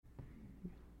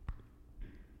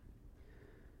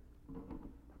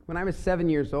When I was 7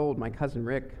 years old, my cousin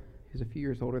Rick, who's a few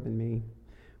years older than me,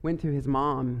 went to his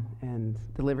mom and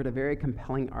delivered a very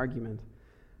compelling argument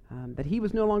that he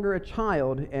was no longer a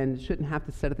child and shouldn't have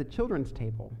to sit at the children's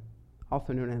table,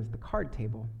 also known as the card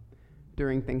table,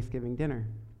 during Thanksgiving dinner.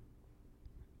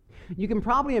 You can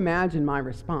probably imagine my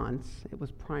response, it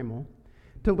was primal,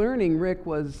 to learning Rick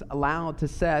was allowed to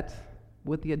sit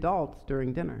with the adults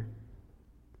during dinner.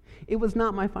 It was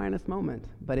not my finest moment,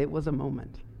 but it was a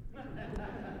moment.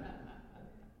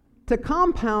 To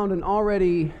compound an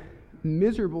already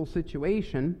miserable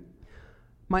situation,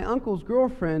 my uncle's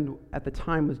girlfriend at the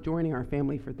time was joining our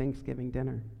family for Thanksgiving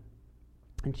dinner.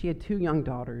 And she had 2 young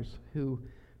daughters who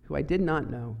I did not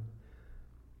know.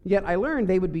 Yet I learned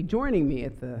they would be joining me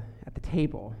at the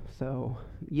table, so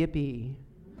yippee.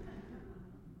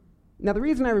 Now the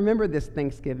reason I remember this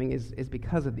Thanksgiving is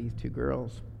because of these 2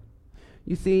 girls.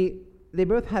 You see, they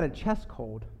both had a chest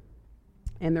cold,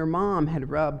 and their mom had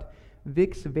rubbed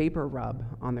Vicks Vapor Rub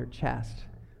on their chest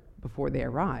before they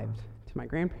arrived to my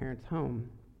grandparents' home.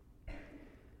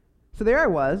 So there I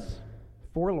was,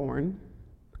 forlorn,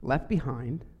 left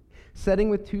behind, sitting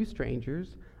with 2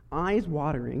 strangers, eyes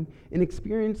watering, and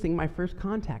experiencing my first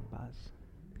contact buzz.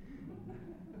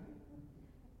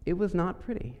 It was not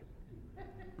pretty.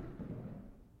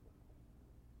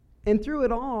 And through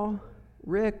it all,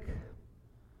 Rick,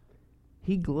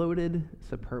 he gloated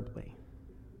superbly.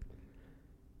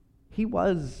 He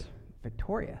was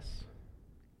victorious.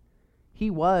 He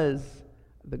was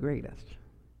the greatest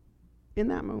in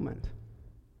that moment.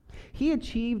 He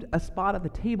achieved a spot at the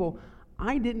table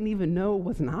I didn't even know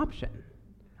was an option.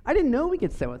 I didn't know we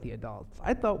could sit with the adults.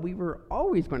 I thought we were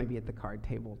always going to be at the card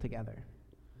table together.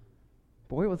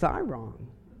 Boy, was I wrong.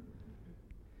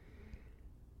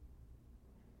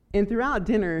 And throughout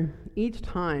dinner, each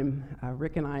time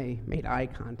Rick and I made eye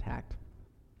contact,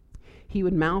 he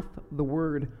would mouth the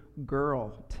word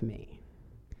girl to me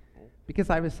because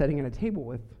I was sitting at a table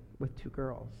with 2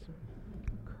 girls.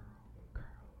 Girl.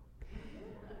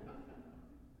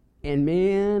 And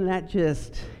man,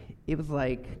 it was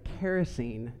like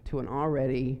kerosene to an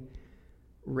already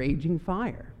raging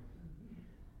fire.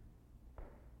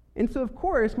 And so, of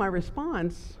course, my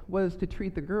response was to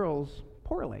treat the girls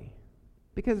poorly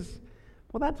because,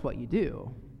 well, that's what you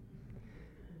do.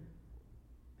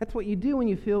 That's what you do when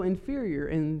you feel inferior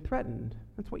and threatened.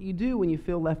 That's what you do when you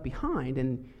feel left behind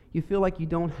and you feel like you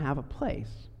don't have a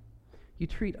place. You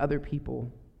treat other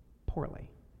people poorly.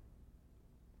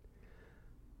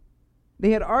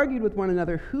 They had argued with one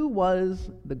another who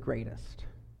was the greatest.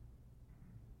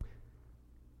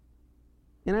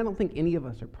 And I don't think any of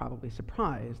us are probably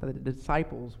surprised that the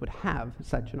disciples would have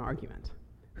such an argument.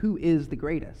 Who is the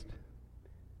greatest?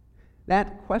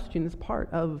 That question is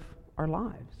part of our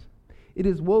lives. It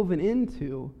is woven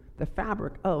into the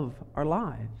fabric of our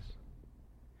lives.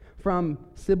 From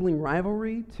sibling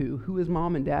rivalry to who is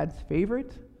mom and dad's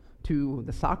favorite, to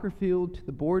the soccer field, to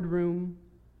the boardroom,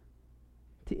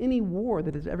 to any war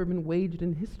that has ever been waged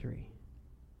in history.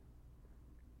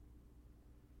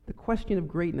 The question of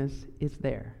greatness is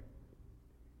there.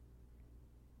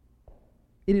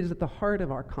 It is at the heart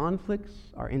of our conflicts,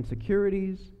 our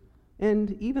insecurities,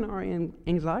 and even our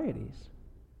anxieties.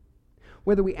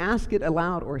 Whether we ask it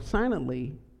aloud or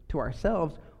silently to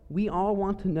ourselves, we all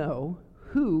want to know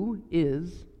who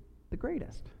is the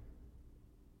greatest.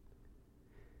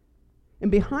 And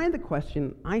behind the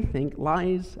question, I think,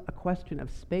 lies a question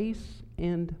of space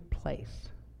and place.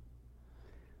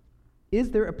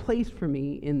 Is there a place for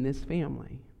me in this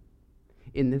family,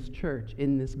 in this church,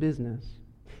 in this business?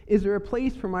 Is there a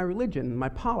place for my religion, my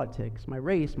politics, my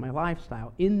race, my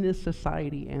lifestyle, in this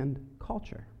society and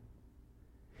culture?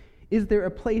 Is there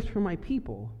a place for my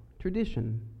people,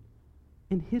 tradition,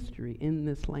 and history in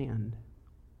this land?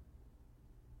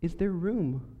 Is there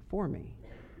room for me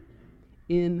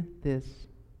in this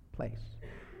place?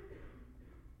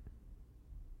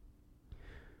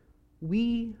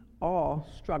 We all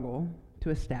struggle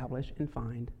to establish and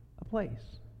find a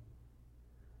place.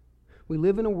 We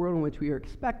live in a world in which we are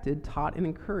expected, taught, and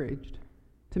encouraged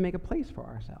to make a place for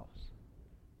ourselves.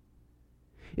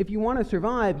 If you want to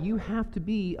survive, you have to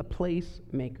be a place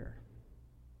maker.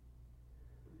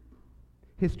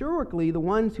 Historically, the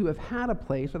ones who have had a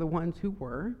place are the ones who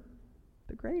were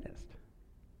the greatest.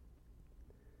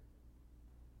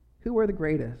 Who are the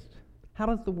greatest? How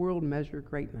does the world measure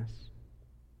greatness?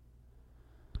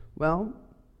 Well,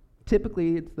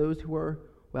 typically it's those who are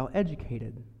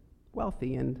well-educated,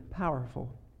 wealthy, and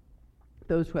powerful.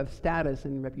 Those who have status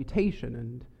and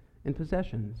reputation and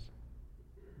possessions.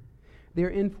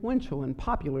 They're influential and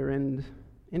popular and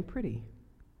pretty.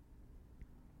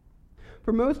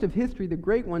 For most of history, the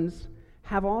great ones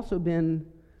have also been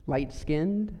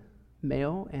light-skinned,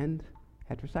 male, and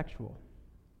heterosexual.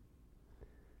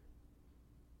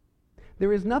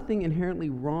 There is nothing inherently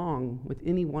wrong with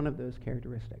any one of those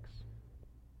characteristics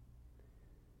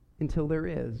until there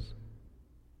is.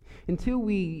 Until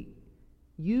we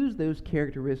use those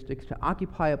characteristics to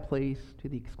occupy a place to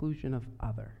the exclusion of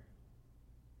other.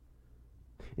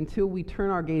 Until we turn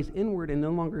our gaze inward and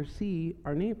no longer see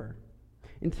our neighbor.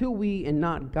 Until we, and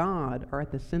not God, are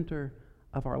at the center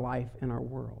of our life and our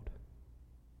world.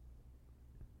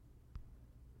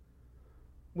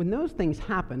 When those things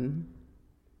happen,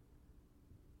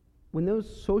 when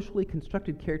those socially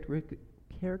constructed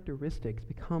characteristics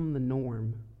become the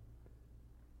norm,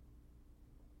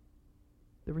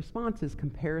 the response is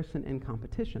comparison and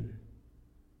competition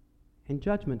and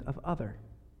judgment of other.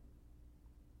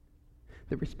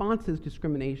 The response is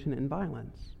discrimination and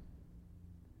violence.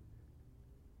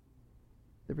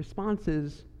 The response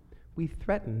is we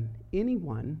threaten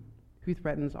anyone who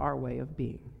threatens our way of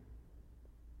being.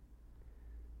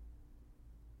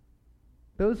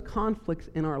 Those conflicts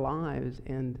in our lives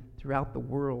and throughout the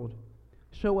world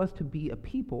show us to be a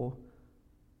people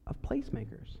of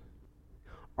placemakers,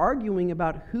 arguing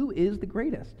about who is the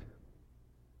greatest,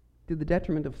 to the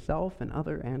detriment of self and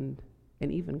other and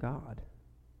even God.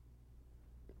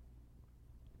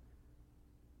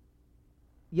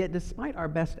 Yet despite our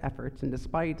best efforts and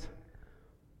despite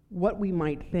what we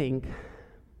might think,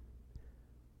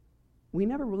 we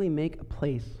never really make a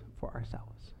place for ourselves.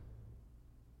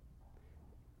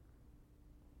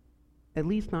 At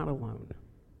least not alone.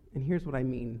 And here's what I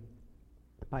mean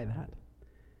by that.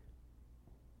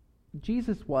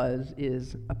 Jesus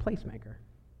is a placemaker,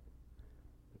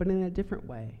 but in a different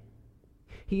way.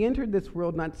 He entered this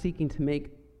world not seeking to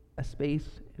make a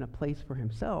space and a place for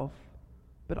himself,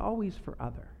 but always for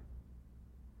other.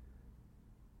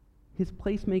 His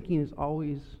placemaking is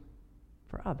always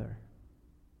for other,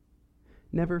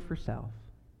 never for self.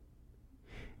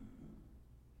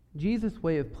 Jesus'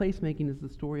 way of placemaking is the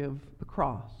story of the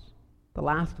cross, the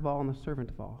last of all and the servant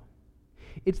of all.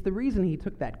 It's the reason he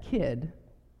took that kid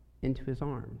into his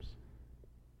arms.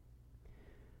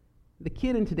 The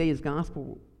kid in today's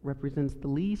gospel represents the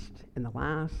least and the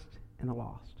last and the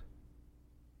lost.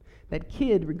 That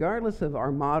kid, regardless of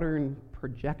our modern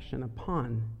projection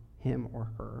upon him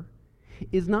or her,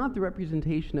 is not the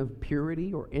representation of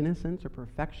purity or innocence or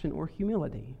perfection or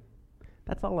humility.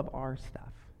 That's all of our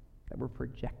stuff that we're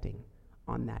projecting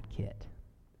on that kid.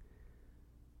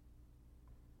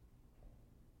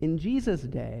 In Jesus'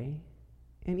 day,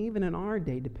 and even in our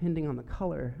day, depending on the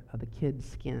color of the kid's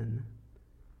skin,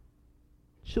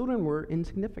 children were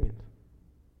insignificant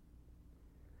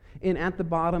and at the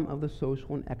bottom of the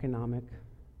social and economic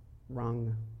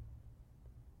rung.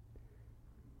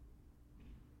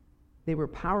 They were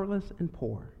powerless and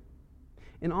poor,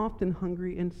 and often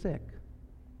hungry and sick.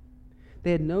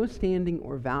 They had no standing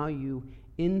or value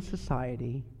in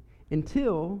society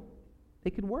until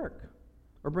they could work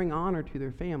or bring honor to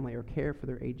their family or care for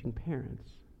their aging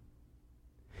parents.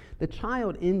 The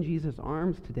child in Jesus'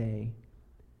 arms today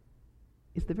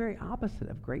is the very opposite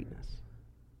of greatness.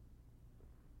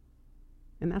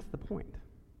 And that's the point.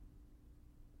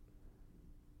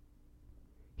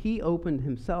 He opened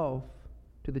himself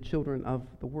to the children of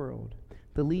the world,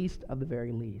 the least of the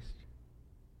very least.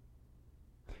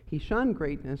 He shunned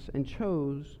greatness and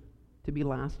chose to be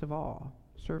last of all,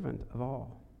 servant of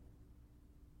all,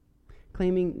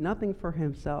 claiming nothing for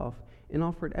himself and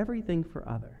offered everything for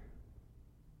other.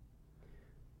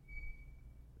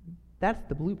 That's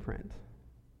the blueprint.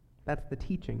 That's the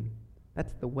teaching.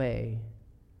 That's the way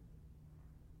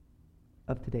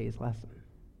of today's lesson.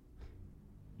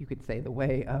 You could say the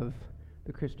way of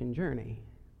the Christian journey.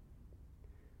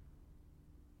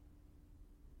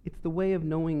 It's the way of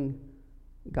knowing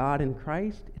God in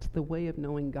Christ. It's the way of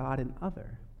knowing God in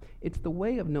other. It's the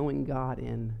way of knowing God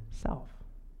in self.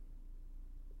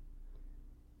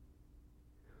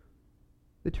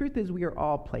 The truth is we are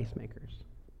all placemakers.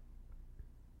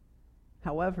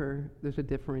 However, there's a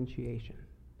differentiation.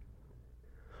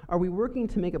 Are we working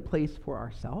to make a place for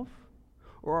ourselves,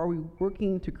 or are we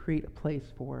working to create a place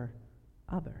for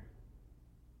other?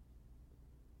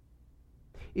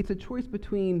 It's a choice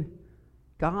between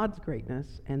God's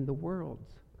greatness and the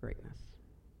world's greatness.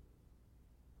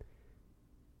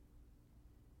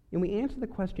 And we answer the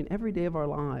question every day of our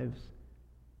lives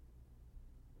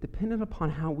dependent upon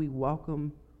how we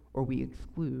welcome or we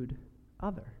exclude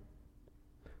other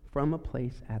from a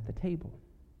place at the table.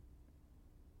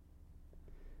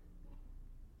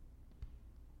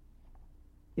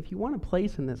 If you want a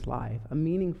place in this life, a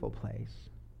meaningful place,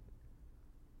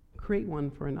 create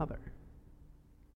one for another.